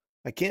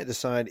I can't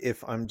decide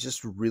if I'm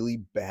just really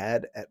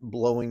bad at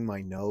blowing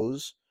my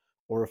nose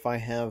or if I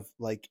have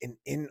like an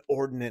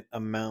inordinate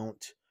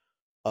amount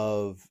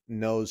of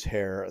nose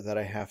hair that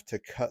I have to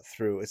cut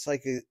through. It's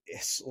like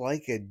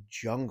a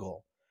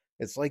jungle.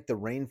 It's like the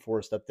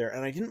rainforest up there.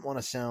 And I didn't want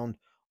to sound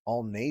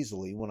all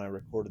nasally when I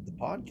recorded the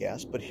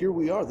podcast, but here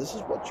we are. This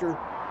is what you're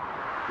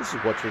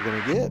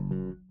going to get.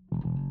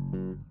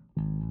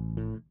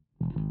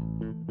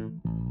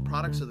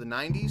 Products of the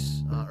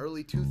 90s,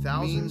 early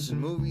 2000s, memes and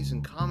movies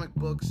and comic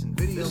books and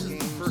video games. This is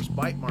the first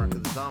bite mark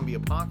of the zombie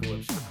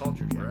apocalypse for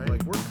culture, right?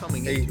 Like, we're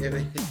coming into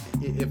it.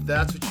 If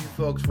that's what you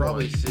folks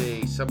Probably want.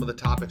 say some of the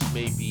topics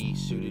may be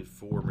suited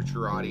for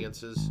mature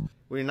audiences.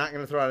 We're not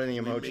going to throw out any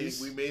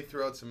emojis. We may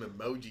throw out some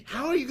emoji.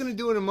 How are you going to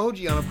do an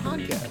emoji on a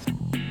podcast?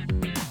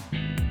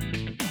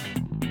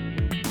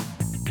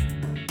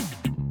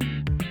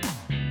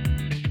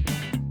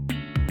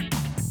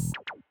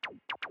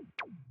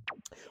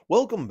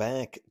 Welcome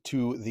back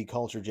to the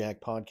Culture Jack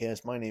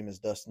podcast. My name is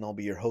Dustin. I'll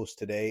be your host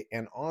today.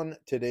 And on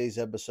today's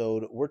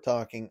episode, we're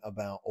talking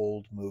about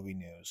old movie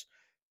news.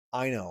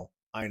 I know,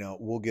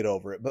 we'll get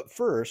over it. But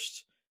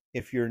first,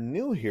 if you're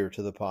new here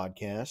to the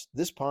podcast,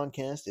 this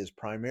podcast is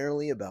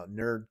primarily about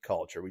nerd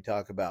culture. We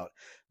talk about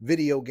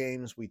video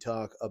games, we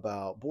talk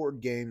about board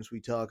games,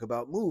 we talk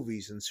about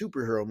movies and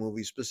superhero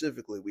movies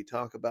specifically. We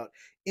talk about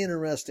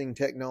interesting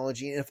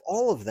technology. And if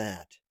all of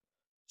that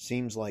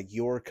seems like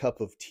your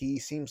cup of tea,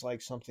 seems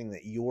like something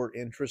that you're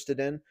interested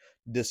in,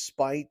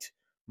 despite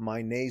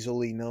my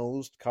nasally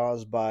nose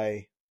caused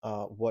by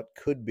what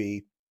could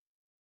be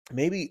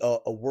maybe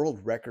a world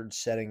record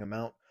setting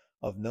amount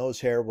of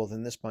nose hair, well,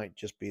 then this might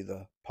just be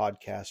the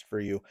podcast for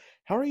you.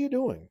 How are you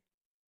doing?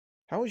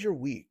 How was your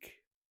week?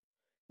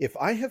 If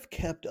I have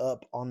kept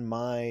up on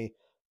my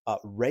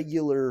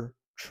regular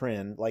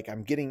trend, like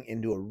I'm getting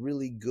into a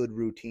really good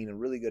routine, a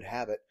really good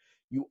habit,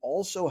 you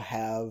also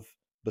have,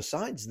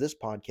 besides this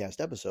podcast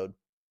episode,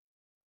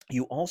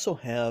 you also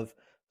have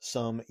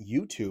some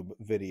YouTube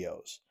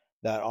videos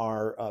that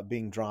are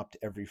being dropped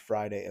every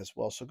Friday as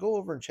well. So go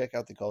over and check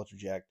out the Culture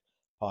Jack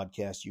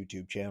podcast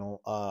YouTube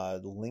channel.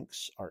 The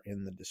links are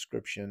in the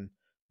description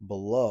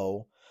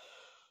below.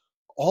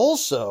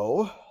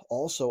 Also,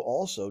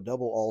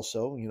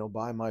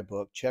 buy my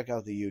book, check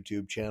out the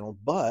YouTube channel.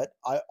 But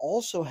I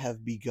also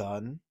have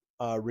begun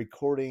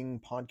recording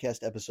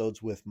podcast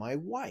episodes with my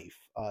wife,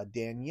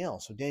 Danielle.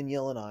 So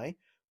Danielle and I,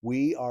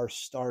 we are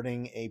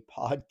starting a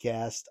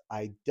podcast.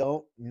 I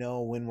don't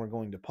know when we're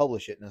going to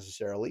publish it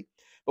necessarily,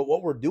 but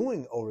what we're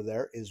doing over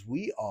there is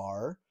we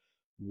are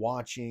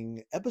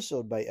watching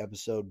episode by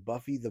episode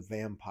Buffy the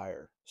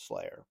Vampire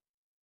Slayer.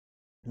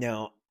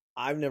 Now,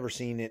 I've never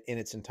seen it in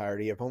its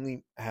entirety. I've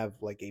only have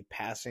like a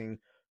passing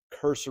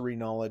cursory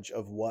knowledge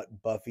of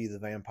what Buffy the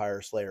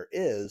Vampire Slayer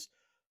is,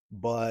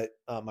 but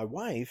my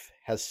wife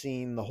has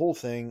seen the whole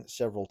thing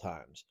several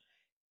times,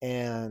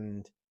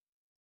 and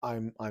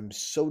I'm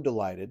so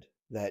delighted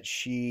that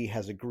she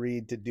has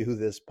agreed to do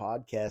this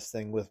podcast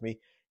thing with me,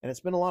 and it's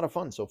been a lot of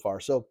fun so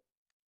far. So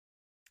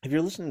if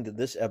you're listening to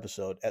this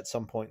episode at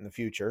some point in the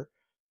future,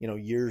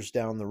 years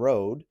down the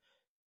road,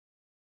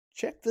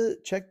 check the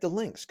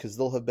links because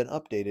they'll have been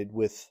updated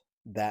with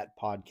that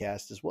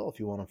podcast as well if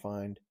you want to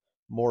find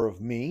more of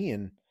me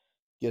and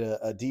get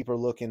a deeper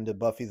look into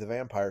Buffy the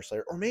Vampire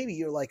Slayer. Or maybe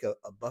you're like a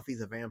Buffy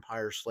the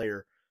Vampire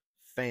Slayer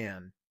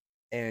fan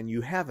and you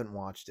haven't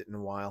watched it in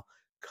a while.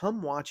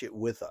 Come watch it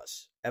with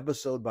us,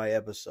 episode by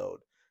episode.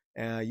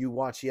 You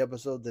watch the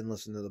episode, then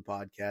listen to the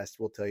podcast.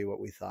 We'll tell you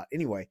what we thought.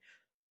 Anyway,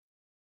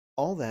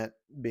 all that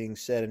being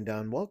said and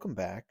done, welcome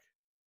back.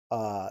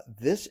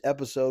 This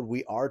episode,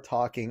 we are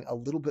talking a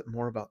little bit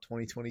more about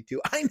 2022.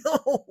 I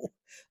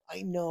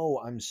know.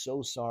 I'm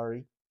so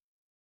sorry.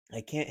 I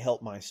can't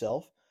help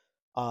myself.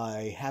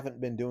 I haven't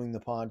been doing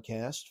the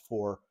podcast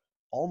for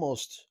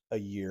almost a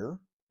year,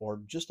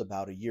 or just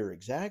about a year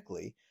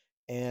exactly.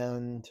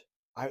 And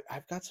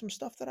I've got some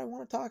stuff that I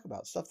want to talk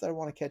about, stuff that I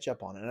want to catch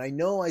up on. And I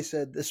know I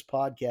said this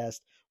podcast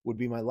would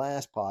be my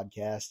last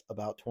podcast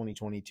about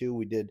 2022.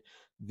 We did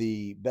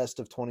the best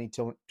of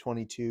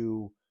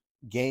 2022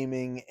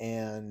 gaming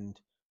and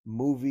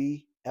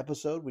movie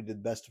episode. We did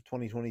the best of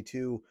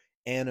 2022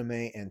 anime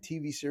and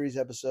TV series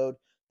episode.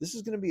 This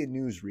is going to be a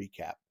news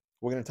recap.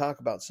 We're going to talk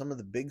about some of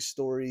the big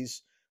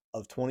stories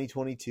of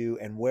 2022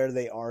 and where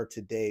they are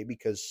today,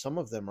 because some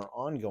of them are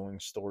ongoing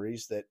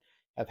stories that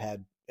have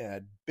had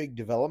big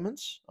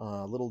developments,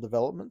 little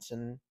developments,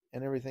 and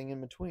everything in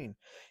between.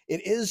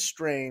 It is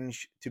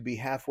strange to be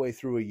halfway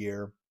through a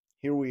year.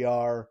 Here we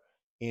are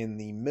in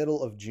the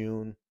middle of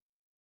June,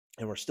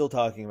 and we're still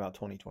talking about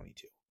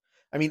 2022.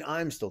 I mean,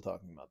 I'm still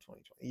talking about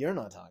 2020. You're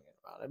not talking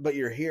about it, but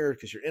you're here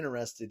because you're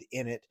interested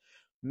in it.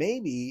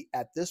 Maybe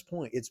at this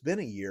point, it's been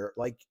a year.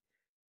 Like,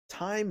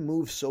 time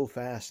moves so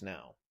fast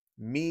now.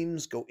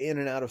 Memes go in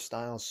and out of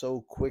style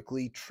so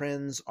quickly.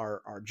 Trends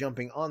are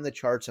jumping on the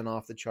charts and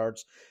off the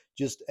charts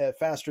just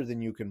faster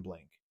than you can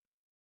blink.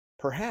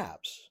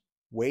 Perhaps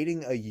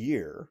waiting a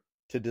year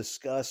to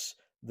discuss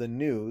the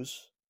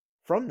news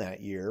from that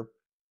year,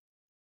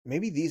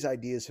 maybe these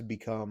ideas have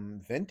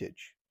become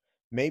vintage.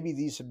 maybe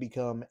these have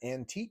become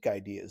antique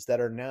ideas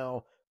that are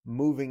now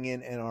moving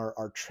in and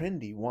are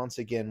trendy once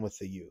again with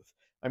the youth.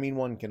 I mean,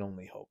 one can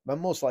only hope, but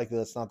most likely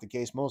that's not the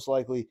case. Most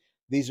likely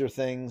these are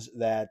things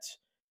that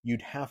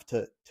you'd have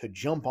to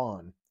jump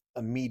on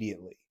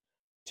immediately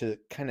to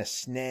kind of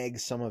snag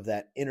some of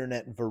that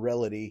internet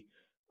virality,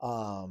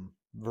 um,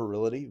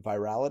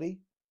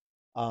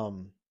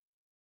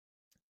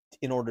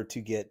 in order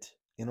to get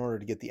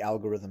the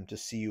algorithm to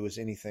see you as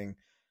anything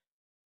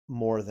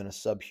more than a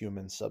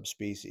subhuman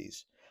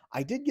subspecies.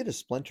 I did get a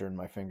splinter in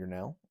my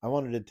fingernail. I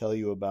wanted to tell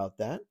you about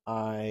that.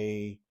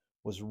 I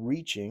was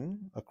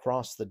reaching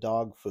across the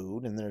dog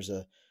food, and there's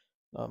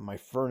my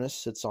furnace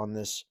sits on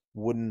this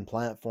wooden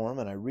platform,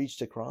 and I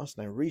reached across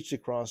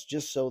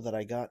just so that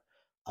I got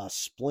a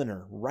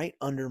splinter right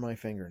under my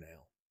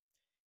fingernail.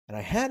 And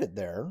I had it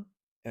there,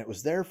 and it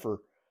was there for,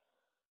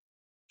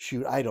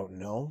 shoot, I don't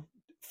know,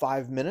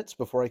 5 minutes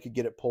before I could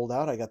get it pulled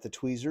out. I got the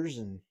tweezers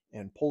and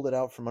pulled it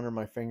out from under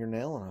my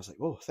fingernail, and I was like,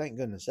 oh, thank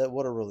goodness,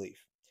 what a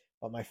relief.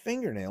 But my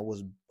fingernail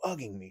was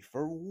bugging me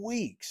for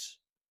weeks.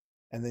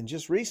 And then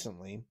just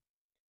recently,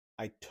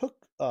 I took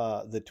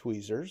the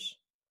tweezers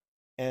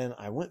and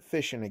I went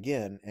fishing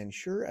again, and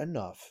sure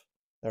enough,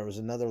 there was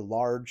another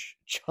large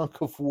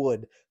chunk of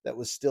wood that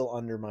was still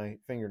under my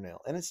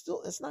fingernail. And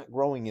it's not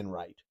growing in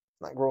right.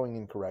 It's not growing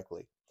in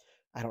correctly.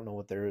 I don't know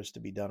what there is to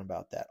be done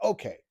about that.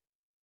 Okay.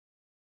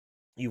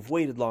 You've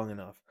waited long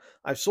enough.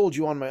 I've sold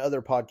you on my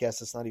other podcast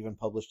that's not even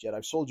published yet.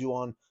 I've sold you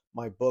on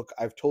my book.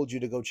 I've told you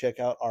to go check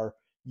out our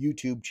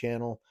YouTube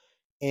channel.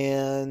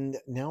 And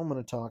now I'm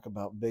going to talk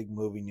about big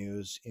movie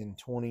news in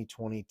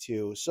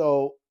 2022.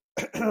 So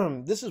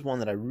this is one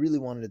that I really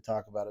wanted to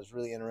talk about. I was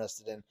really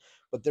interested in.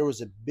 But there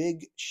was a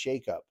big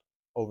shakeup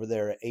over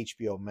there at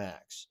HBO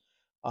Max.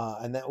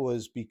 And that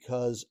was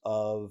because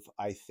of,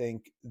 I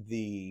think,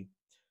 the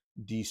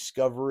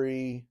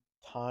Discovery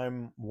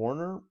Time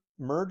Warner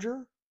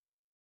merger.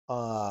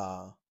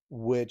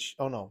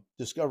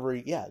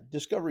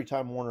 Discovery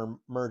Time Warner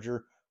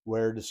merger,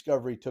 where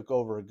Discovery took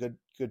over a good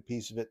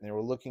piece of it, and they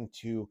were looking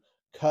to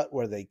cut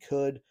where they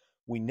could.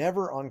 We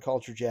never on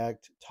Culture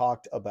Jacked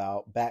talked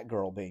about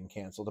Batgirl being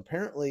canceled.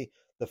 Apparently,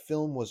 the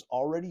film was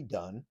already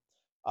done.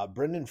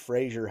 Brendan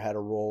Fraser had a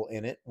role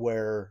in it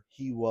where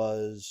he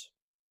was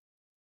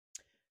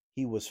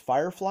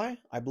Firefly,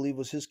 I believe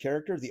was his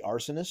character, the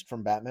arsonist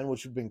from Batman,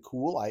 which would have been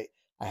cool. I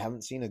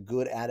haven't seen a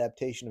good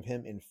adaptation of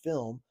him in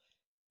film.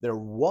 There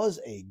was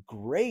a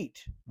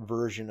great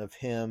version of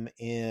him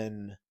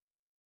in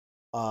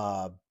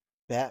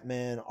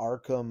Batman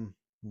Arkham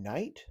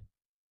Knight,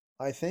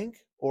 I think,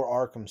 or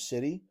Arkham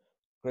City.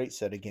 Great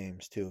set of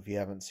games, too, if you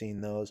haven't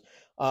seen those.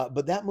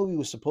 But that movie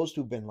was supposed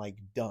to have been, like,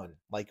 done,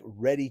 like,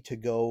 ready to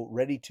go,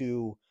 ready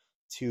to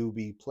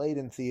be played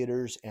in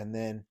theaters, and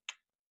then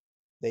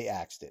they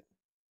axed it.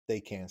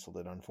 They canceled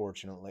it,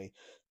 unfortunately.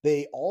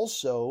 They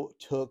also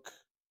took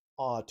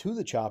to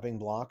the chopping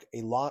block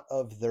a lot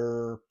of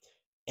their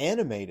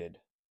animated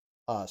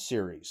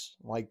series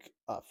like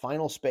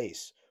Final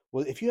Space.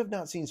 Well, if you have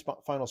not seen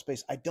Final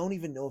Space, I don't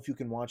even know if you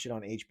can watch it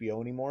on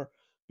HBO anymore,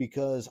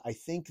 because I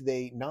think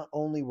they not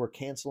only were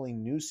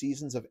canceling new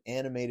seasons of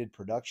animated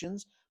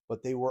productions,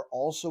 but they were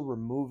also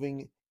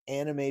removing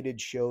animated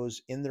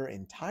shows in their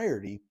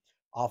entirety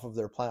off of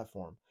their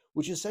platform,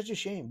 which is such a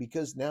shame,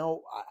 because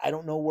now I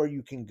don't know where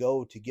you can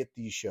go to get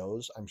these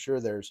shows. I'm sure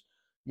there's,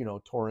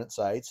 torrent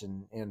sites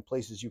and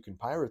places you can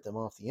pirate them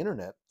off the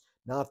internet.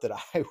 Not that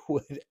I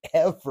would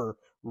ever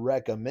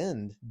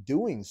recommend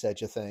doing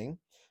such a thing,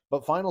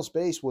 but Final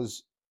Space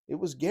was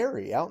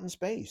Gary out in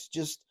space.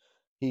 Just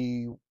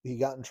he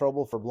got in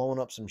trouble for blowing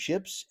up some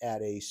ships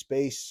at a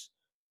space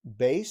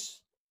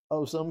base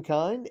of some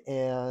kind,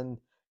 and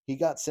he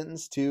got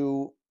sentenced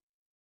to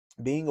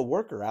being a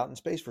worker out in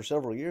space for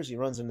several years. He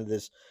runs into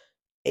this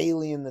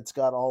alien that's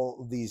got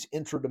all these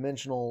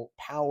interdimensional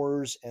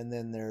powers, and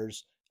then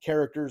there's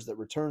characters that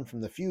return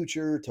from the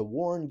future to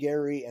warn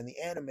Gary, and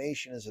the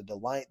animation is a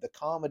delight. The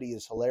comedy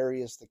is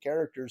hilarious. The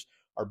characters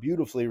are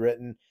beautifully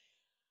written,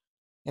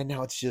 and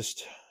now it's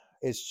just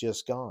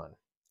gone.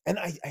 And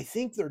I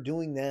think they're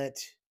doing that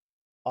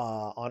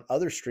on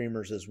other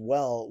streamers as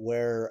well,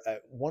 where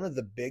one of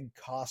the big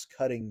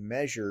cost-cutting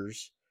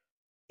measures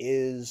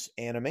is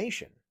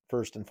animation,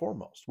 first and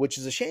foremost, which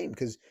is a shame,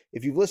 because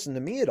if you've listened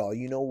to me at all,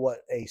 you know what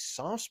a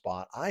soft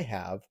spot I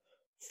have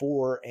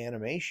for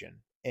animation.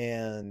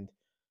 And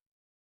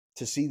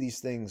to see these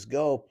things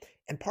go,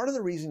 and part of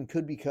the reason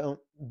could become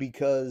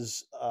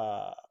because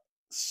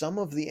some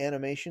of the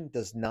animation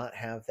does not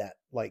have that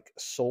like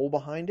soul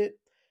behind it.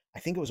 I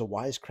think it was a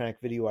Wisecrack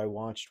video I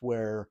watched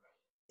where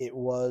it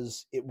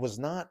was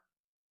not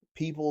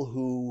people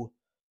who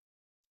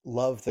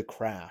love the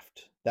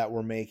craft that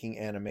were making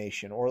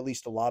animation, or at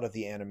least a lot of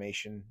the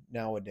animation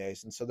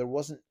nowadays, and so there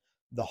wasn't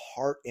the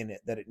heart in it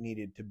that it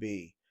needed to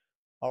be,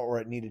 or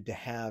it needed to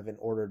have in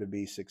order to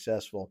be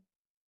successful.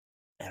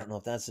 I don't know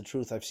if that's the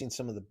truth. I've seen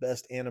some of the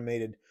best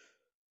animated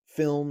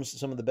films,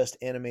 some of the best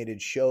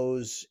animated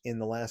shows in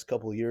the last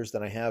couple of years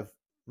than I have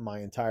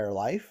my entire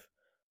life.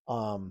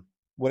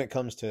 When it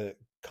comes to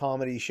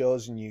comedy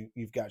shows, and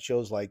you've got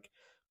shows like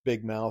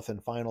Big Mouth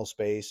and Final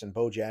Space and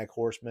BoJack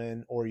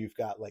Horseman, or you've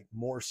got like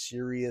more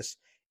serious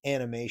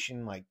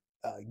animation like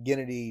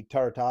Gennady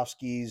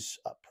Tartakovsky's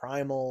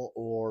Primal,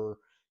 or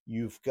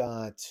you've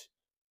got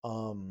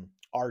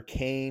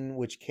Arcane,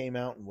 which came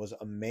out and was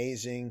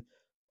amazing.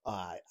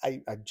 I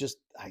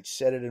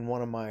said it in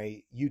one of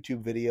my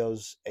YouTube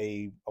videos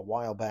a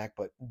while back,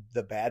 but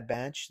the Bad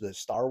Batch, the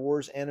Star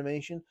Wars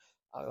animation,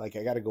 like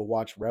I got to go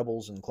watch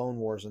Rebels and Clone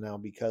Wars now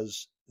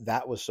because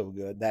that was so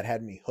good. That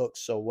had me hooked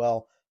so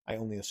well. I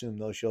only assume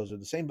those shows are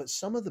the same, but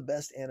some of the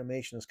best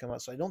animation has come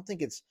out. So I don't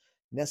think it's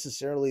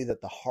necessarily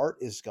that the heart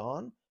is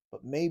gone,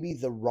 but maybe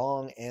the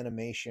wrong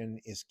animation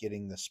is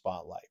getting the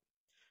spotlight.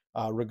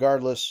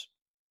 Regardless,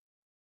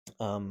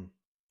 um,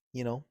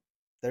 you know,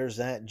 there's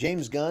that.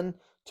 James Gunn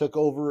took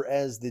over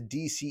as the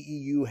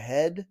DCEU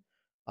head.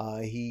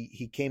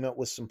 He came up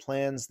with some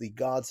plans. The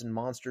Gods and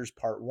Monsters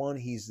Part 1.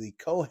 He's the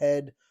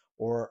co-head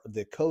or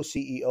the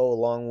co-CEO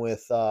along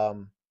with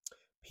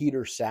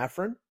Peter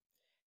Safran.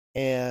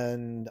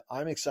 And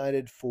I'm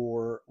excited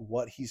for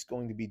what he's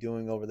going to be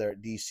doing over there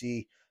at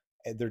DC.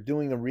 They're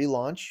doing a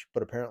relaunch,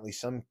 but apparently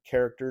some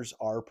characters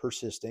are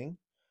persisting.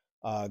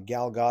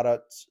 Gal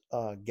Gadot's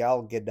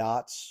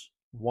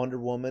Wonder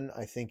Woman,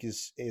 I think,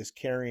 is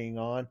carrying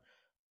on.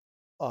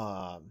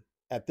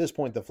 At this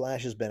point, The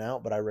Flash has been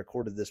out, but I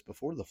recorded this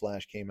before The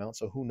Flash came out,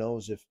 so who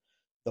knows if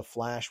The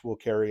Flash will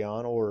carry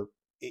on, or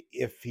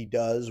if he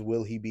does,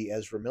 will he be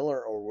Ezra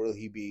Miller, or will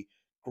he be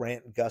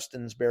Grant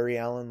Gustin's Barry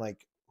Allen?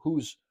 Like,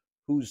 who's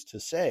to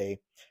say?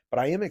 But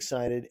I am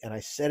excited, and I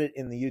said it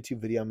in the YouTube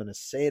video. I'm going to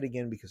say it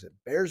again because it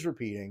bears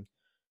repeating.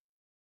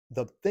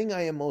 The thing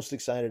I am most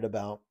excited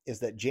about is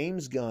that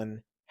James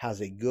Gunn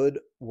has a good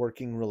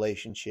working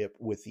relationship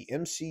with the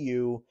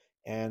MCU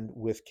and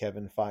with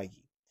Kevin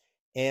Feige.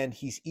 And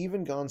he's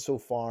even gone so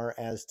far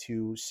as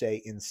to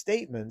say in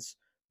statements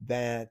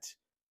that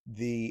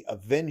the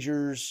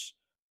Avengers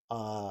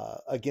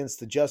against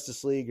the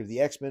Justice League, or the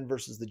X-Men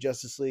versus the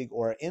Justice League,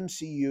 or an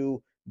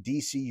MCU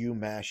DCU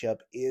mashup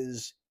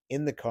is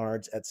in the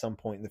cards at some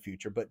point in the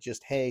future. But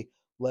just, hey,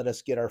 let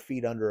us get our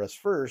feet under us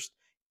first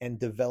and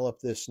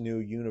develop this new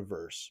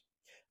universe.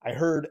 I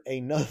heard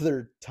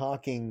another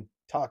talking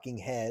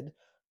head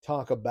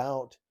talk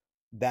about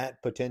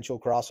that potential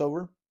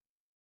crossover,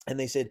 and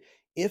they said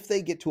if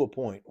they get to a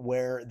point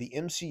where the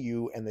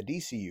MCU and the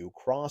DCU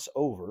cross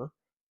over,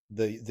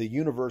 the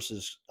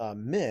universes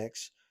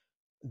mix,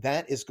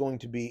 that is going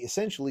to be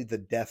essentially the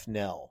death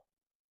knell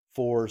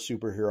for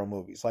superhero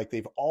movies. Like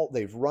they've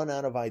run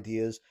out of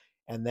ideas,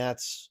 and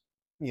that's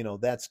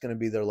going to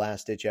be their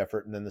last ditch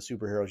effort, and then the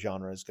superhero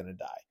genre is going to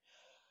die.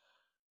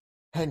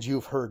 And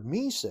you've heard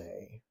me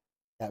say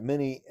at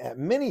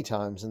many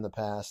times in the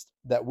past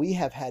that we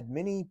have had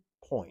many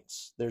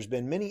points. There's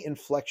been many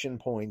inflection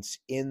points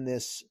in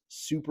this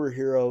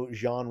superhero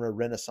genre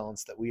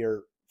renaissance that we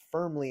are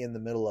firmly in the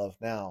middle of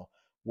now,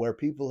 where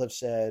people have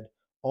said,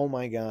 oh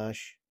my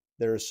gosh,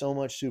 there is so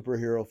much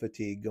superhero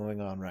fatigue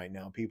going on right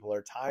now. People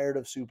are tired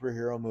of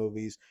superhero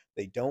movies.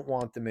 They don't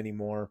want them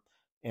anymore.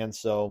 And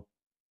so,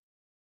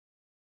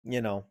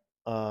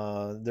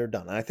 they're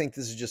done. I think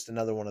this is just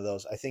another one of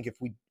those. I think if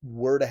we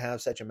were to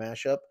have such a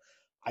mashup,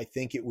 I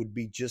think it would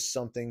be just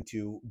something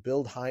to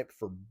build hype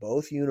for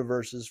both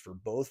universes, for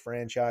both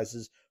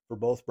franchises, for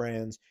both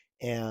brands.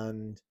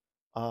 And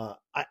I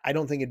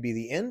don't think it'd be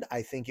the end.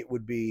 I think it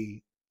would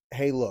be,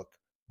 hey, look,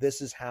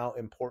 this is how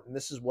important,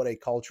 this is what a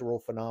cultural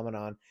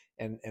phenomenon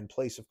and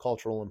place of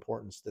cultural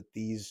importance that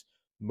these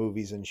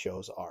movies and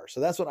shows are. So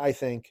that's what I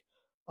think.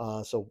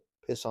 So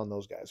piss on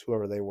those guys,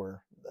 whoever they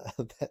were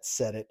that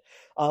said it.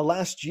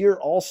 Last year,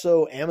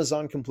 also,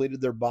 Amazon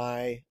completed their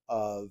buy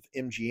of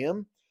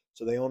MGM.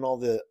 So they own all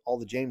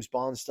the James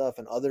Bond stuff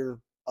and other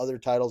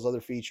titles,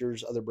 other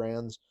features, other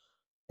brands.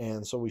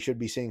 And so we should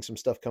be seeing some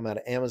stuff come out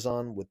of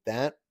Amazon with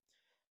that.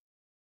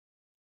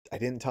 I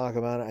didn't talk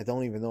about it. I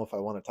don't even know if I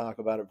want to talk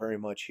about it very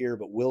much here,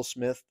 but Will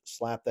Smith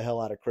slapped the hell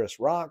out of Chris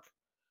Rock.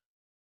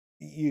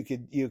 You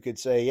could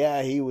say,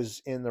 yeah, he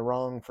was in the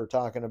wrong for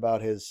talking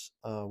about his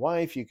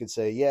wife. You could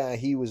say, yeah,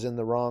 he was in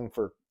the wrong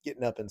for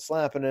getting up and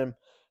slapping him.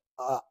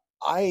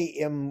 I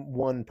am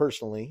one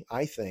personally,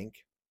 I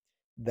think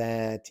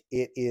that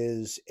it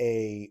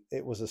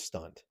was a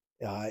stunt.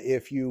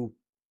 If you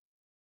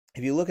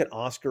look at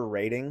Oscar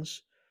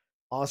ratings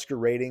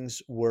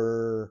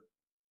were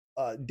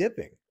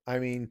dipping. I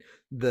mean,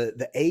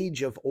 the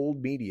age of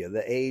old media,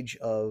 the age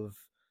of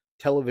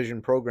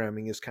television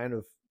programming is kind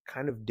of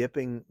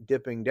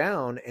dipping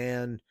down,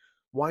 and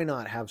why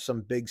not have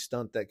some big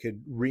stunt that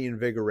could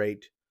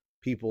reinvigorate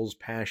people's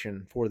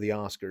passion for the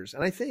Oscars?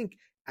 And I think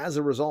as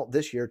a result,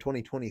 this year,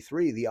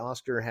 2023, the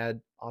Oscars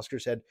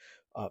had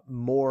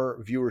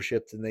more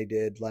viewership than they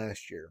did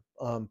last year.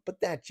 But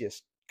that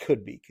just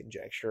could be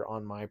conjecture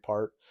on my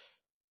part.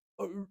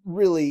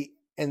 Really,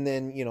 and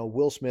then,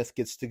 Will Smith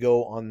gets to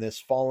go on this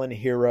fallen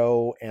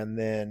hero and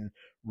then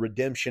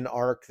redemption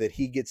arc that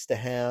he gets to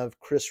have.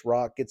 Chris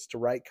Rock gets to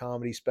write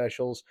comedy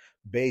specials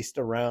based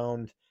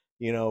around,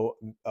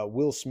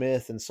 Will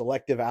Smith and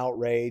selective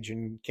outrage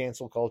and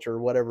cancel culture,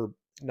 whatever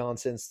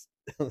nonsense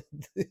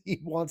he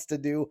wants to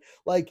do.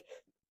 Like,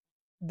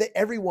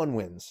 everyone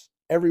wins.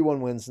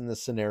 Everyone wins in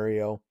this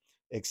scenario,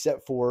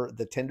 except for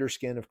the tender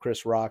skin of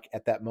Chris Rock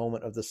at that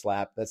moment of the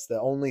slap. That's the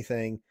only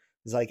thing.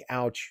 It's like,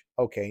 ouch.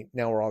 Okay,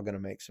 now we're all going to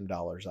make some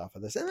dollars off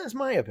of this, and that's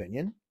my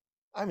opinion.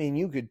 I mean,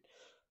 you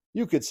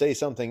could say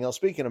something else.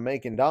 Speaking of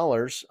making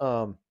dollars,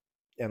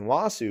 and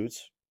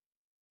lawsuits,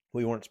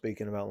 we weren't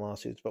speaking about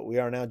lawsuits, but we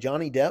are now.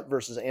 Johnny Depp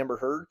versus Amber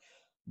Heard,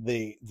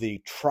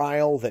 the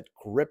trial that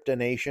gripped a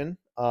nation.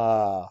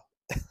 And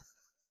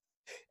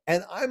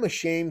I'm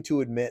ashamed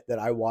to admit that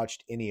I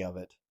watched any of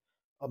it,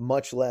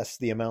 much less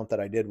the amount that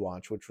I did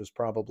watch, which was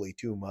probably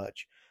too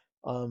much.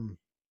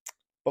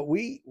 But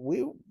we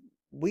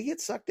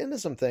get sucked into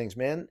some things,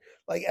 man.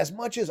 Like, as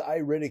much as I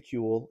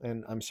ridicule,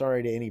 and I'm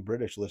sorry to any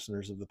British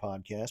listeners of the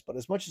podcast, but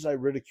as much as I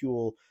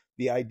ridicule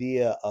the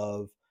idea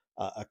of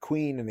a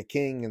queen and a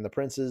king and the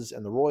princes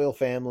and the royal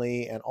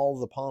family and all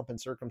the pomp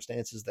and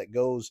circumstances that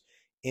goes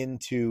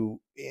into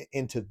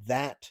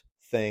that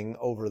thing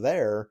over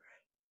there,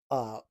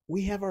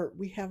 we have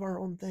our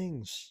own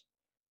things,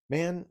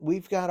 man.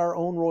 We've got our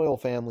own royal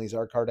families,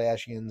 our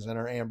Kardashians and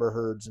our Amber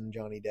Heards and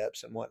Johnny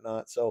Depps and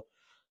whatnot. So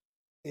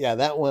yeah,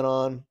 that went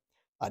on.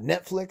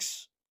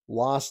 Netflix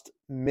lost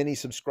many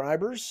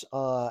subscribers,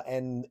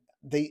 and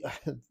they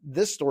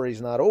this story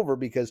is not over,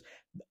 because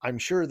I'm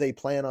sure they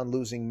plan on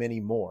losing many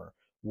more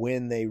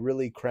when they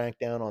really crack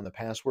down on the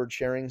password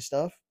sharing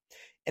stuff.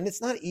 And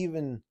it's not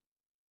even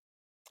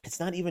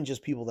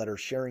just people that are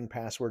sharing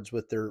passwords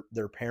with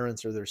their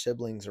parents or their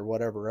siblings or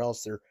whatever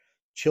else, their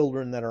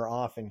children that are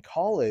off in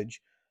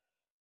college,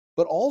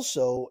 but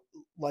also,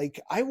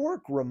 like, I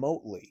work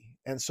remotely.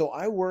 And so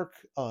I work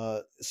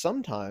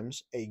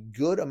sometimes a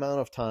good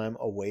amount of time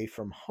away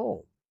from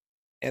home.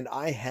 And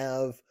I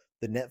have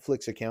the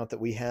Netflix account that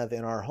we have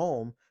in our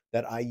home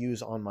that I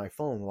use on my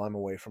phone while I'm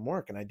away from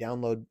work. And I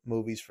download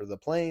movies for the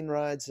plane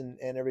rides and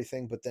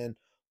everything. But then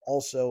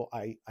also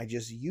I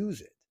just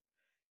use it.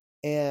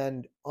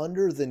 And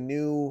under the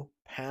new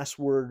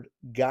password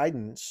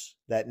guidance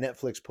that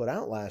Netflix put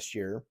out last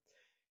year,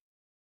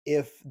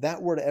 if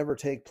that were to ever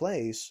take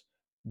place,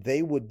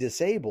 they would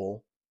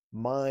disable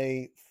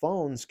my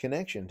phone's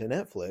connection to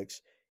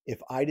Netflix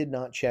if I did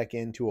not check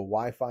into a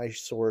Wi-Fi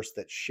source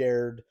that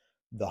shared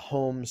the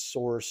home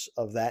source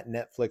of that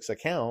Netflix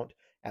account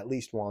at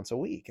least once a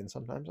week. And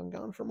sometimes I'm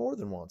gone for more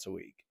than once a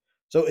week.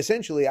 So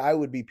essentially, I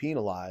would be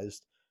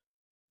penalized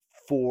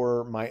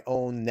for my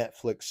own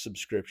Netflix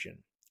subscription,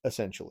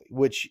 essentially,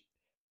 which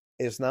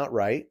is not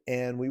right.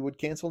 And we would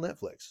cancel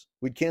Netflix.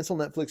 We'd cancel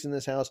Netflix in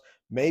this house.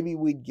 Maybe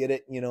we'd get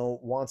it,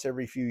 once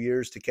every few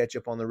years to catch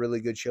up on the really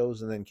good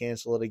shows and then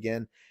cancel it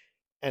again.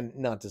 And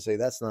not to say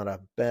that's not a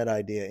bad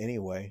idea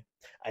anyway.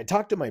 I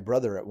talked to my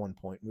brother at one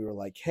point. We were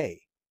like,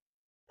 hey,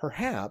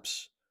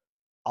 perhaps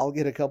I'll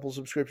get a couple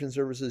subscription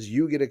services.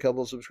 You get a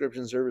couple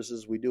subscription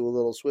services. We do a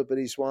little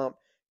swippity swamp.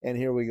 And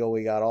here we go.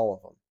 We got all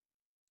of them.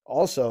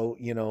 Also,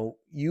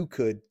 you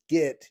could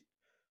get,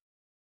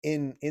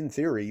 in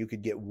theory, you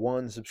could get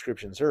one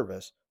subscription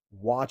service,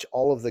 watch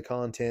all of the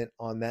content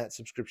on that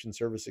subscription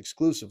service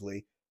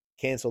exclusively,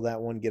 cancel that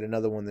one, get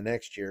another one the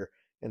next year,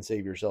 and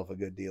save yourself a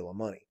good deal of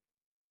money.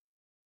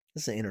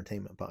 This is an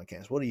entertainment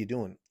podcast. What are you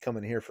doing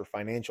coming here for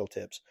financial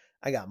tips?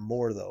 I got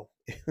more, though.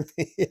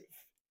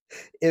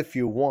 If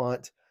you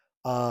want.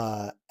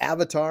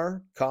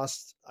 Avatar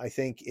costs, I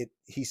think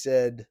he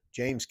said,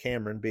 James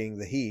Cameron being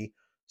the he,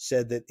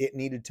 said that it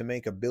needed to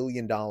make $1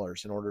 billion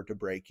in order to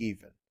break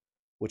even,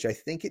 which I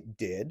think it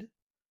did.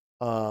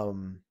 I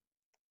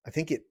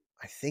think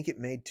it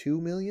made 2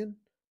 million,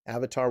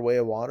 Avatar Way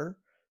of Water.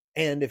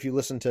 And if you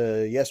listen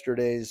to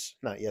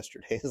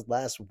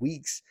last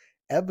week's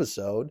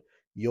episode,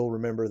 you'll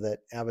remember that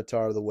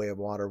Avatar The Way of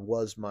Water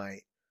was my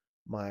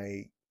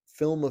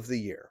film of the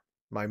year,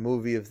 my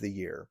movie of the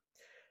year.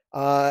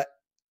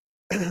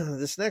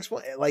 This next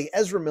one, like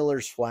Ezra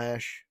Miller's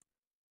Flash,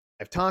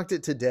 I've talked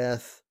it to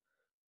death.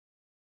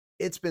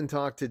 It's been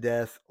talked to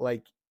death.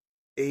 Like,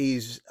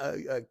 he's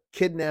a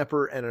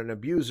kidnapper and an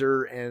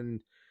abuser,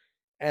 and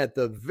at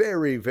the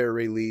very,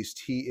 very least,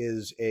 he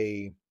is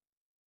a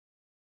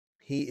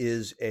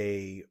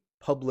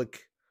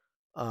public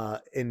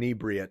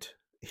inebriate.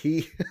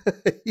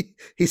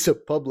 He's a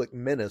public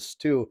menace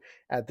too.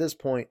 At this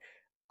point,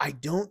 I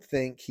don't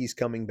think he's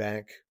coming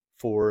back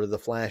for the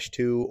Flash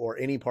 2 or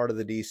any part of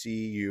the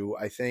DCU.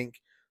 I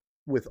think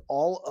with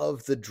all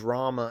of the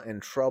drama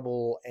and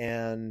trouble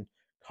and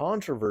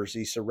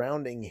controversy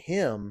surrounding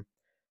him,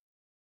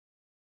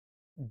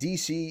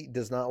 DC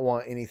does not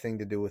want anything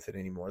to do with it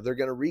anymore. They're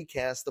going to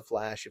recast the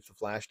Flash if the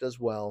Flash does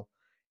well,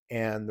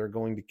 and they're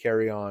going to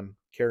carry on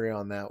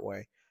that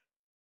way.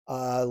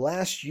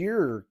 Last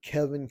year,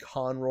 Kevin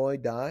Conroy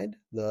died,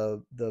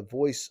 the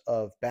voice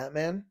of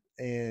Batman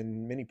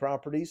in many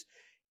properties,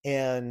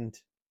 and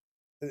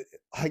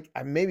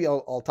maybe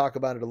I'll talk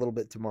about it a little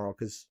bit tomorrow,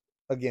 because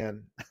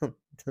again,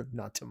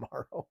 not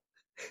tomorrow,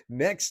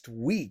 next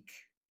week.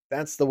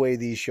 That's the way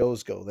these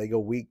shows go. They go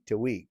week to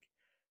week.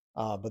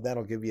 But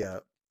that'll give you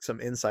some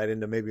insight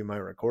into maybe my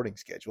recording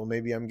schedule.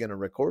 Maybe I'm going to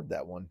record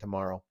that one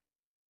tomorrow.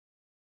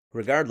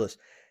 Regardless,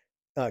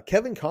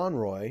 Kevin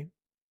Conroy,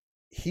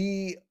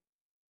 he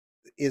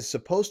is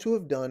supposed to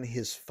have done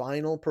his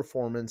final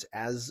performance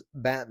as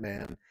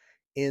Batman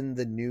in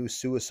the new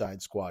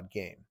Suicide Squad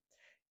game.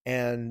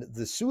 And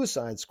the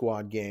Suicide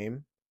Squad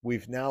game,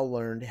 we've now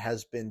learned,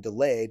 has been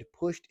delayed,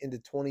 pushed into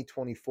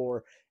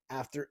 2024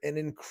 after an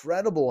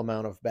incredible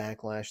amount of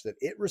backlash that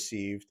it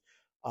received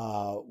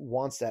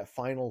once that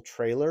final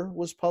trailer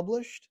was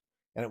published.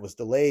 And it was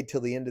delayed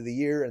till the end of the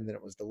year, and then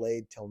it was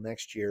delayed till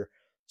next year.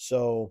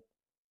 So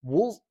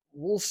we'll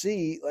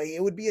see. Like,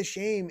 it would be a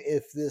shame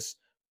if this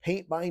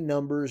paint by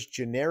numbers,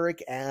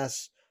 generic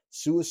ass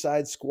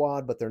Suicide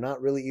Squad, but they're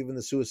not really even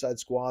the Suicide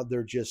Squad.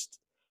 They're just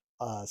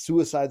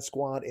Suicide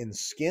Squad in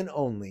skin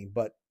only,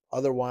 but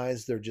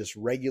otherwise they're just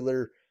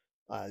regular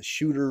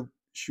shooter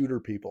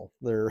people.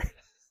 They're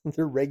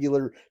they're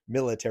regular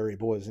military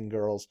boys and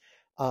girls.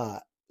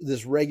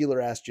 This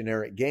regular ass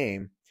generic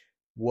game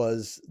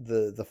was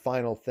the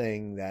final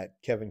thing that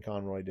Kevin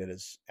Conroy did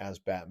as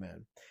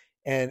Batman,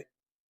 and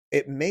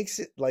it makes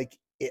it like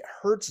it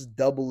hurts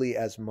doubly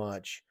as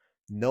much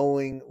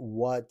knowing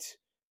what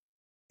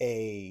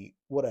a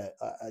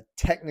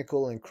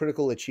technical and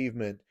critical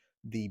achievement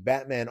the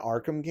Batman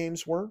Arkham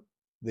games were.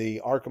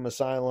 The Arkham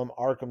Asylum,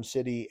 Arkham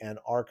City, and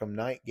Arkham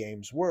Knight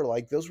games were.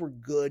 Like, those were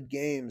good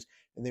games,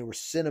 and they were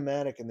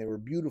cinematic, and they were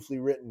beautifully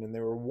written, and they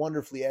were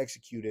wonderfully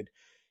executed.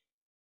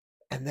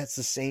 And that's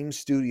the same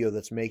studio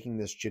that's making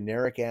this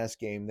generic ass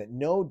game that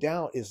no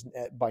doubt is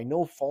by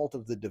no fault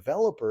of the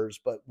developers,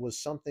 but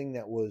was something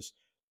that was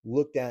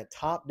looked at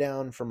top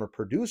down from a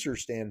producer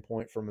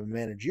standpoint, from a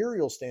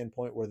managerial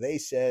standpoint, where they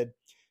said,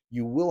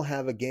 you will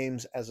have a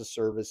games as a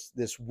service.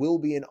 This will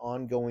be an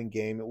ongoing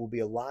game. It will be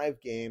a live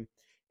game,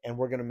 and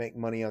we're going to make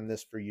money on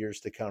this for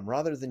years to come,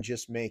 rather than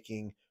just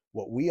making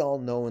what we all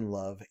know and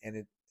love,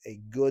 and a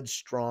good,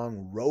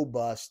 strong,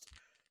 robust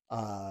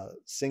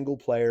single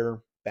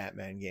player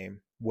Batman game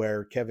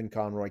where Kevin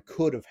Conroy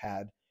could have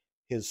had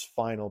his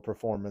final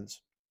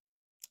performance.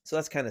 So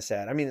that's kind of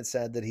sad. I mean, it's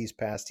sad that he's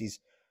passed.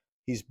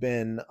 He's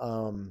been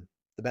the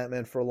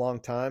Batman for a long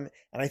time,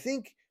 and I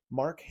think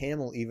Mark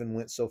Hamill even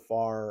went so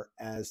far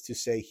as to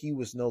say he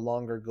was no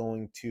longer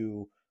going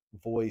to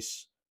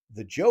voice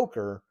the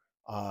Joker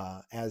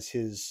as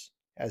his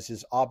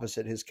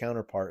opposite, his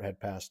counterpart, had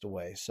passed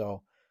away.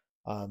 So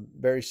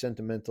very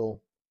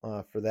sentimental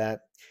for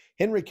that.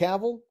 Henry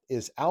Cavill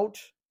is out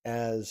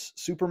as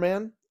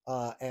Superman,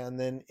 and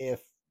then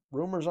if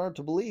rumors aren't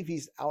to believe,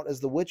 he's out as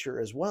the Witcher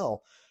as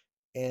well.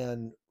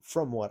 And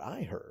from what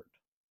I heard,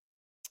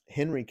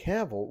 Henry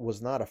Cavill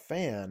was not a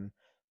fan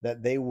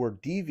that they were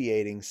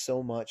deviating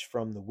so much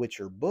from the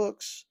Witcher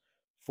books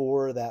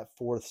for that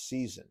fourth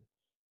season.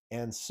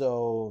 And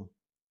so,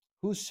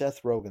 who's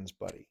Seth Rogen's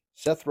buddy?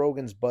 Seth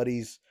Rogen's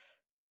buddy's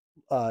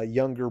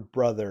younger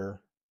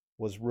brother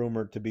was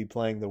rumored to be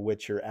playing the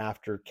Witcher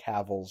after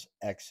Cavill's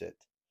exit.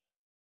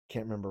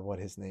 Can't remember what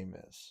his name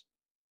is.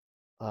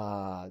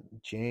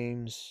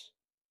 James,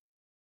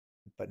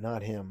 but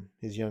not him,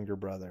 his younger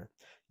brother.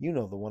 You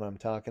know the one I'm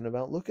talking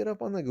about. Look it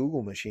up on the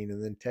Google machine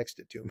and then text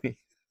it to me.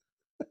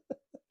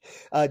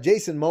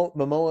 Jason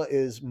Momoa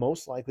is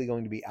most likely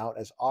going to be out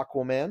as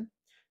Aquaman.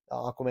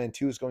 Aquaman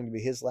 2 is going to be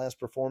his last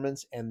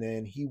performance, and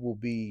then he will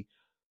be,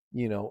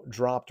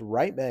 dropped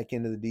right back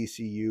into the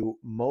DCU,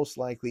 most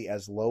likely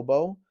as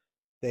Lobo.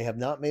 They have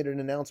not made an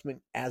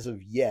announcement as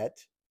of yet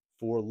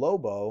for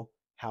Lobo.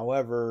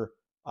 However,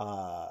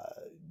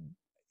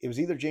 it was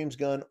either James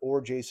Gunn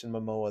or Jason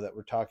Momoa that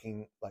were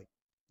talking, like,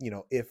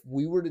 if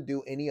we were to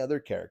do any other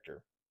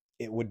character,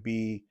 it would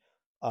be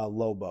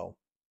Lobo.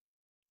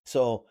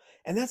 So,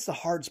 and that's the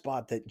hard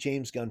spot that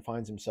James Gunn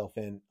finds himself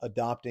in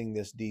adopting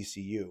this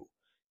DCU,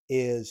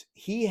 is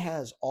he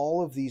has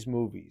all of these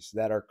movies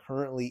that are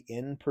currently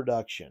in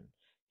production.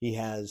 He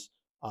has,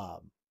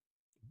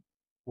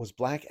 was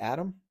Black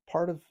Adam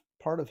part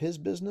of his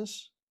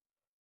business?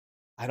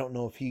 I don't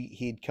know if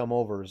he'd come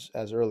over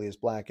as early as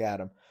Black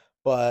Adam,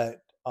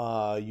 but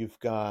you've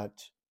got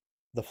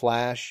The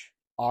Flash,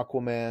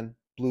 Aquaman,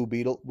 Blue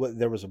Beetle. Well,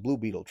 there was a Blue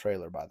Beetle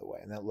trailer, by the way,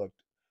 and that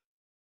looked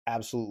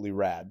absolutely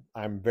rad.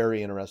 I'm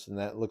very interested in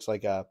that. It looks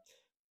like a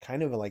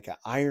kind of like an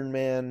Iron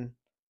Man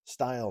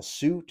style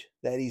suit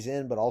that he's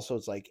in, but also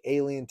it's like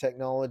alien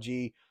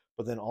technology,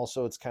 but then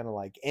also it's kind of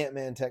like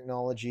Ant-Man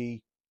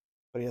technology,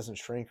 but he doesn't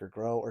shrink or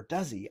grow, or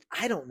does he?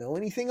 I don't know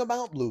anything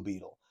about Blue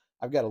Beetle.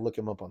 I've got to look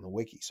him up on the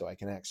wiki so I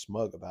can act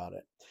smug about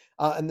it.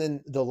 And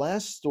then the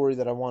last story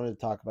that I wanted to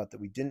talk about that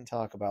we didn't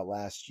talk about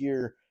last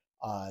year,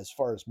 as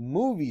far as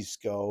movies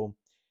go,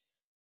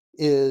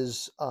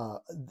 is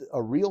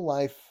a real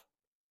life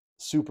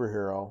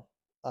superhero.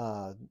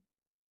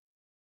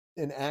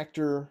 An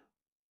actor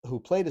who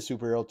played a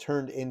superhero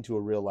turned into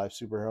a real life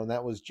superhero, and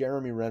that was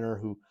Jeremy Renner,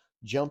 who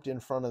jumped in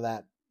front of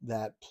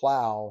that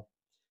plow,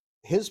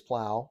 his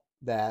plow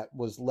that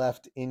was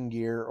left in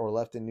gear or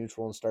left in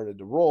neutral and started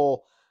to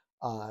roll,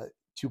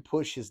 to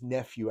push his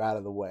nephew out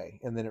of the way,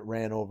 and then it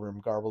ran over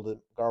him, garbled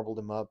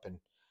him up, and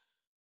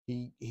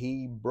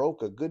he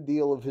broke a good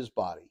deal of his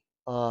body.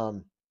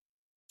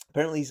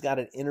 Apparently he's got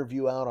an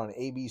interview out on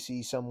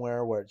ABC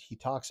somewhere where he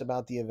talks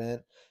about the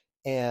event,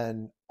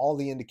 and all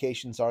the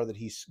indications are that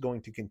he's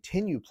going to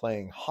continue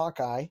playing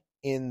Hawkeye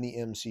in the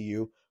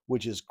MCU,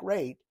 which is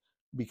great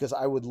because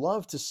I would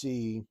love to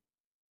see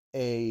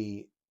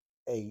a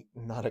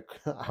not a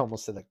I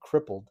almost said a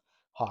crippled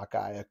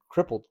Hawkeye, a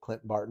crippled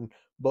Clint Barton,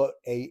 but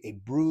a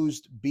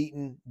bruised,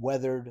 beaten,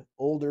 weathered,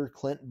 older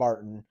Clint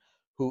Barton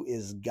who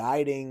is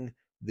guiding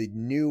the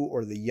new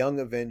or the young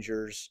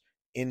Avengers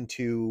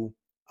into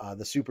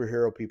the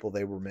superhero people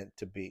they were meant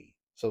to be.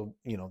 So,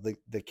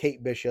 the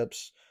Kate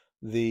Bishops,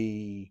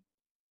 the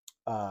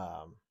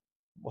um,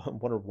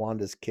 what are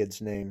Wanda's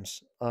kids'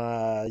 names?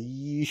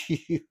 You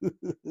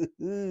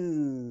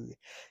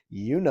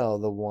know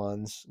the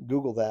ones.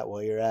 Google that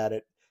while you're at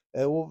it.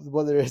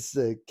 Whether it's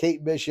the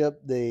Kate Bishop,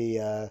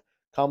 the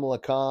Kamala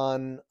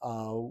Khan,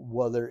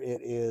 whether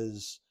it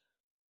is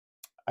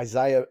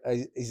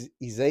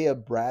Isaiah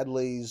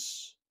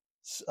Bradley's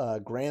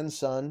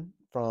grandson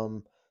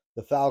from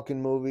the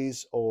Falcon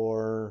movies,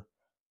 or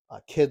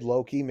Kid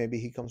Loki. Maybe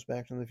he comes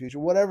back in the future.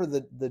 Whatever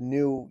the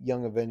new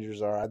Young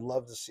Avengers are, I'd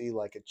love to see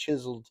like a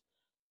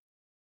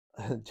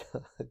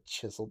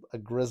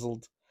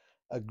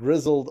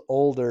grizzled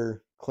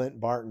older Clint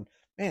Barton.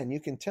 Man, you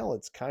can tell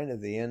it's kind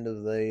of the end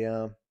of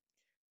the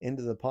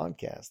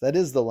podcast. That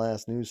is the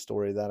last news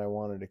story that I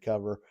wanted to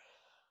cover.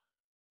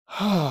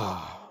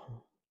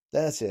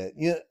 That's it.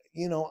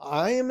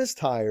 I am as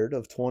tired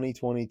of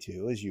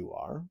 2022 as you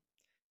are,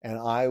 and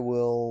I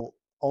will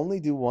only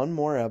do one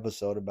more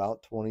episode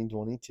about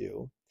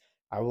 2022.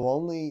 I will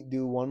only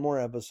do one more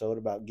episode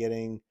about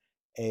getting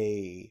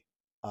a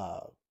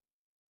uh,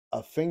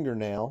 a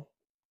fingernail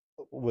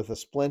with a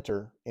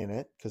splinter in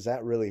it because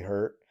that really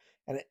hurt.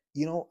 And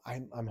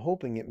I'm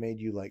hoping it made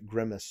you like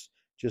grimace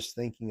just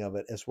thinking of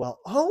it as well.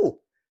 Oh,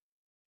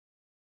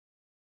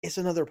 it's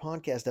another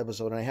podcast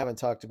episode, and I haven't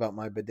talked about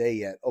my bidet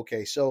yet.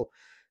 Okay, so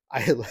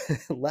I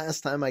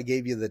last time I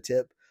gave you the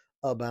tip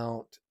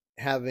about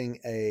having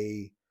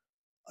a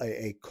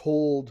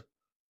cold,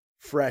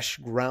 fresh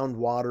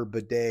groundwater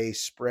bidet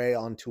spray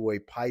onto a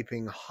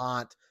piping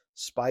hot,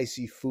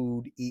 spicy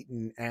food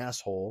eaten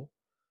asshole.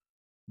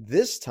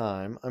 This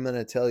time, I'm going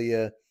to tell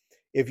you,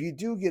 if you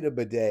do get a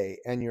bidet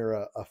and you're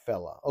a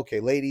fella, okay,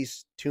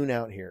 ladies, tune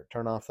out here.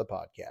 Turn off the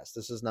podcast.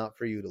 This is not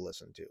for you to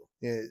listen to.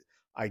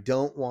 I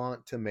don't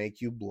want to make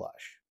you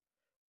blush.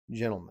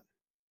 Gentlemen,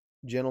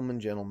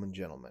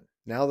 gentlemen.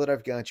 Now that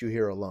I've got you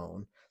here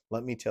alone,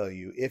 let me tell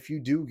you, if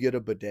you do get a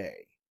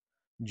bidet,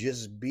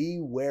 just be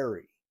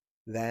wary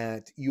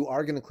that you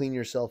are going to clean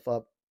yourself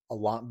up a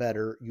lot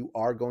better. You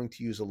are going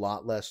to use a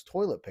lot less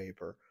toilet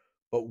paper.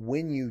 But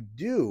when you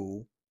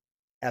do,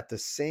 at the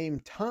same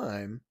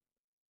time,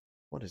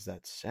 what is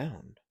that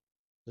sound?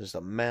 There's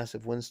a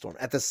massive windstorm.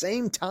 At the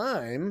same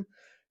time,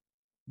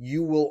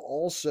 you will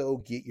also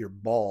get your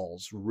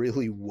balls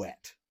really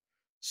wet.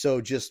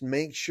 So just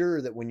make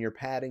sure that when you're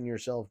patting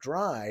yourself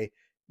dry,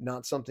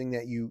 not something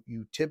that you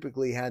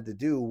typically had to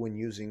do when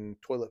using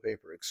toilet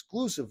paper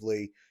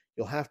exclusively,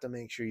 you'll have to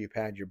make sure you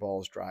pad your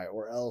balls dry,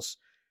 or else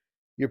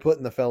you're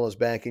putting the fellas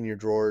back in your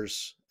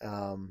drawers,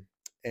 and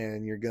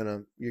you're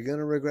gonna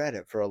regret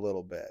it for a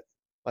little bit.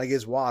 Like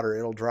it's water,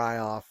 it'll dry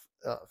off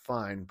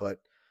fine, but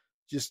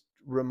just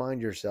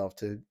remind yourself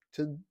to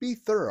be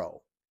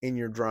thorough in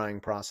your drying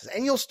process,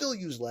 and you'll still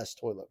use less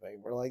toilet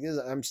paper. Like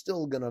I'm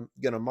still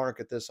gonna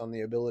market this on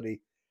the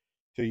ability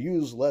to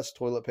use less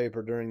toilet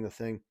paper during the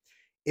thing.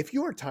 If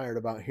you are tired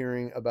about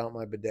hearing about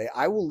my bidet,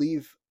 I will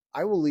leave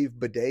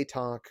bidet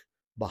talk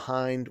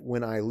behind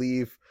when I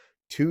leave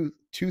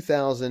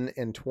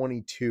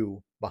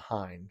 2022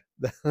 behind.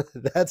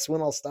 That's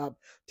when I'll stop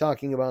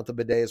talking about the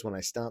bidets, when I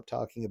stop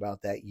talking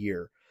about that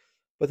year.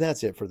 But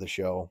that's it for the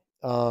show.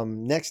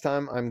 Next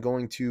time, I'm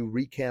going to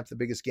recap the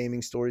biggest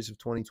gaming stories of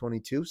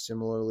 2022,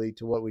 similarly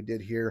to what we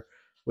did here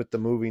with the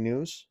movie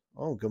news.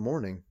 Oh, good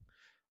morning.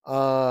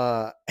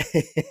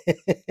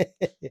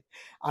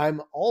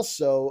 I'm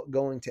also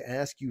going to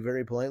ask you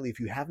very politely, if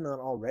you have not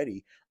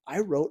already, I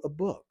wrote a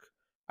book.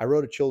 I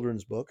wrote a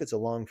children's book. It's a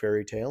long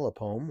fairy tale, a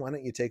poem. Why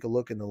don't you take a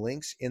look in the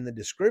links in the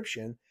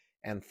description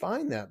and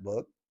find that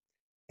book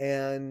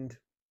and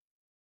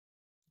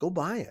go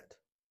buy it.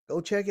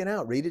 Go check it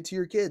out. Read it to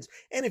your kids.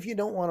 And if you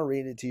don't want to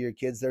read it to your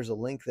kids, there's a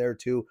link there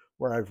too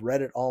where I've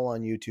read it all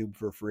on YouTube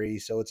for free.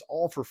 So it's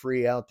all for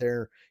free out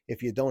there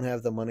if you don't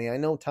have the money. I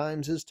know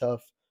times is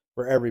tough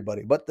for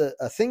everybody, but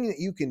a thing that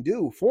you can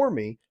do for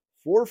me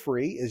for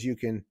free is you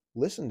can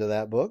listen to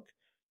that book.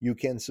 You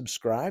can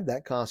subscribe.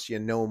 That costs you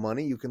no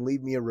money. You can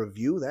leave me a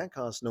review. That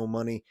costs no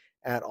money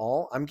at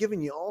all. I'm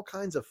giving you all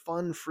kinds of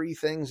fun, free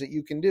things that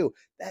you can do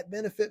that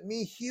benefit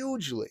me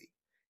hugely.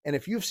 And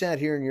if you've sat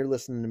here and you're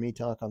listening to me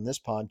talk on this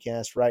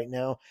podcast right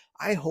now,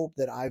 I hope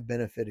that I've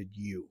benefited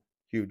you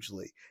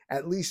hugely.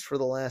 At least for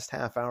the last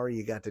half hour,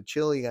 you got to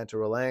chill, you got to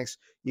relax,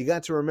 you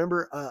got to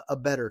remember a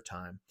better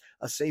time,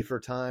 a safer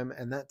time,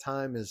 and that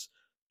time is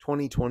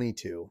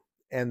 2022.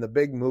 And the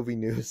big movie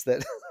news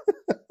that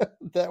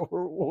that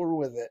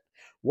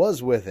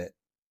was with it.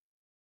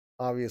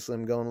 Obviously,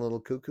 I'm going a little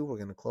cuckoo. We're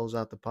going to close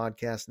out the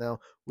podcast now.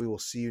 We will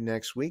see you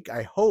next week.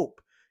 I hope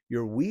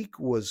your week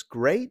was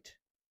great.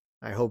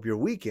 I hope your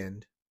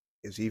weekend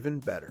is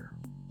even better.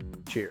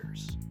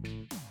 Cheers.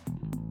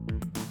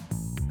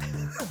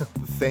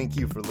 Thank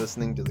you for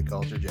listening to the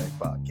Culture Jack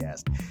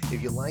podcast.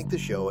 If you like the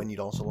show and you'd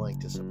also like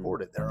to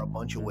support it, there are a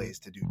bunch of ways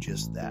to do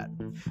just that.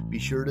 Be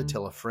sure to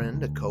tell a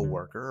friend, a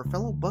coworker, or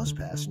fellow bus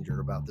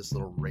passenger about this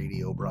little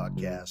radio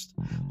broadcast.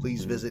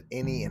 Please visit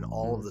any and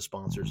all of the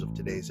sponsors of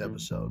today's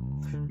episode.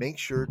 Make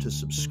sure to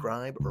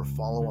subscribe or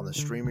follow on the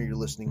streamer you're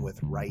listening with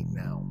right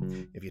now.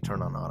 If you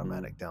turn on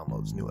automatic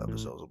downloads, new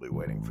episodes will be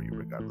waiting for you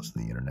regardless of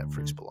the internet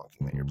freak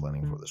spelunking that you're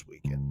planning for this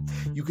weekend.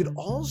 You could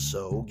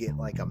also get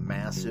like a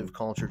massive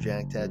Culture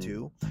Jack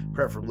tattoo,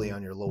 preferably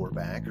on your lower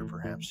back or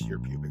perhaps your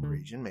pubic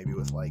region, maybe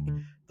with like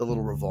the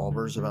little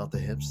revolvers about the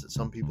hips that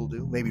some people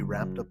do, maybe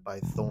wrapped up by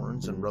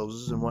thorns and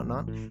roses and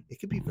whatnot. It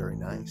could be very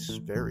nice,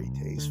 very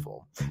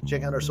tasteful.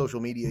 Check out our social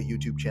media,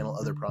 YouTube channel,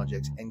 other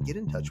projects, and get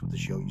in touch with the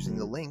show using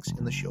the links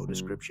in the show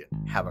description.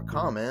 Have a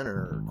comment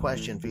or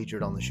question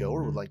featured on the show,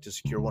 or would like to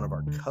secure one of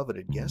our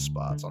coveted guest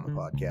spots on the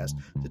podcast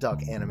to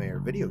talk anime or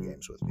video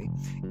games with me?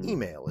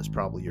 Email is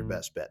probably your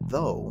best bet,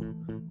 though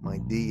my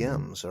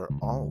DMs are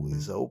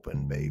always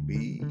open,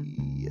 baby.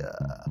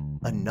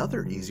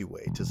 Another easy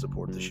way to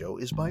support the show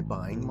is by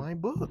buying my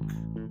book.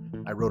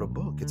 I wrote a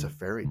book. It's a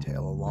fairy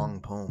tale, a long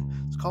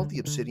poem. It's called The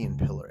Obsidian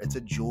Pillar. It's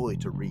a joy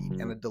to read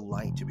and a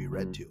delight to be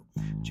read to.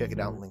 Check it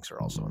out. Links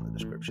are also in the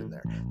description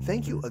there.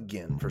 Thank you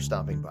again for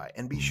stopping by,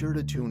 and be sure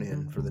to tune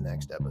in for the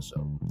next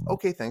episode.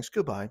 Okay, thanks.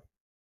 Goodbye.